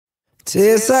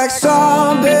Tastes like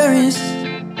strawberries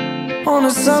on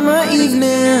a summer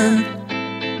evening,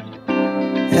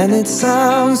 and it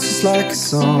sounds just like a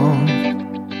song.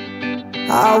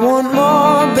 I want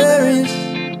more berries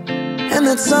and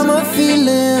that summer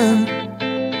feeling.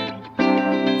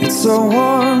 It's so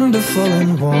wonderful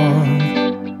and warm.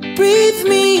 Breathe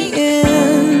me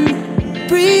in,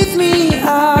 breathe me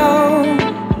out.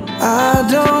 I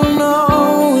don't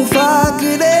know if I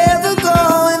could ever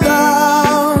go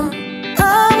without.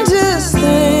 I'm just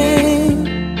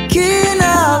thinking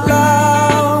out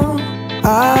loud.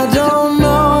 I don't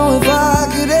know if I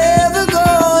could ever go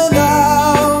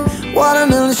without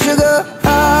watermelon sugar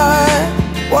high,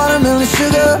 watermelon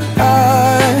sugar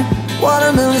high,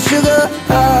 watermelon sugar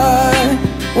high,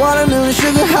 watermelon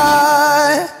sugar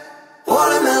high,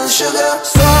 watermelon sugar.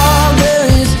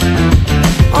 Strawberries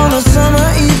on a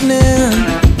summer evening,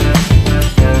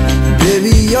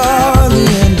 baby, you're the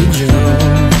end of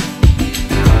June.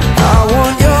 I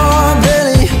want your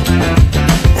belly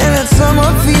and that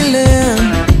summer feeling,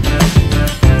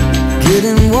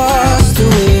 getting washed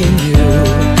away in you.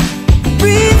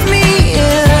 Breathe me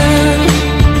in,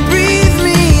 breathe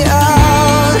me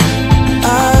out. I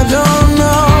don't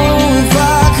know if I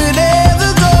could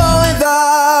ever go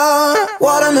without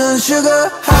watermelon sugar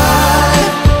high,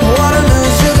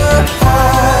 watermelon sugar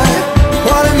high,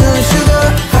 watermelon sugar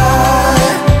high,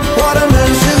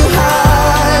 watermelon sugar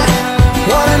high,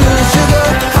 watermelon sugar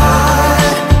high,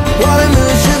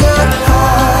 watermelon sugar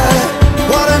high,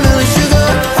 watermelon sugar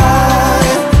high,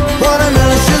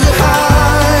 watermelon sugar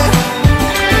high.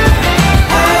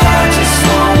 I just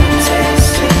wanna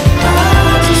taste it, I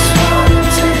just wanna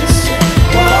taste it,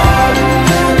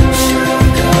 watermelon sugar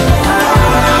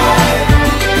high.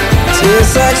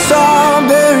 Tastes like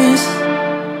strawberries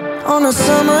on a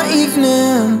summer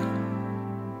evening,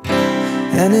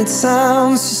 and it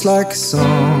sounds just like a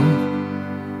song.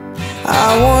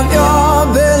 I want your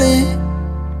belly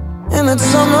and that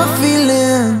summer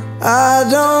feeling. I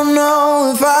don't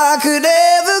know if I could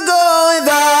ever go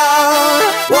without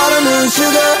watermelon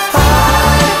sugar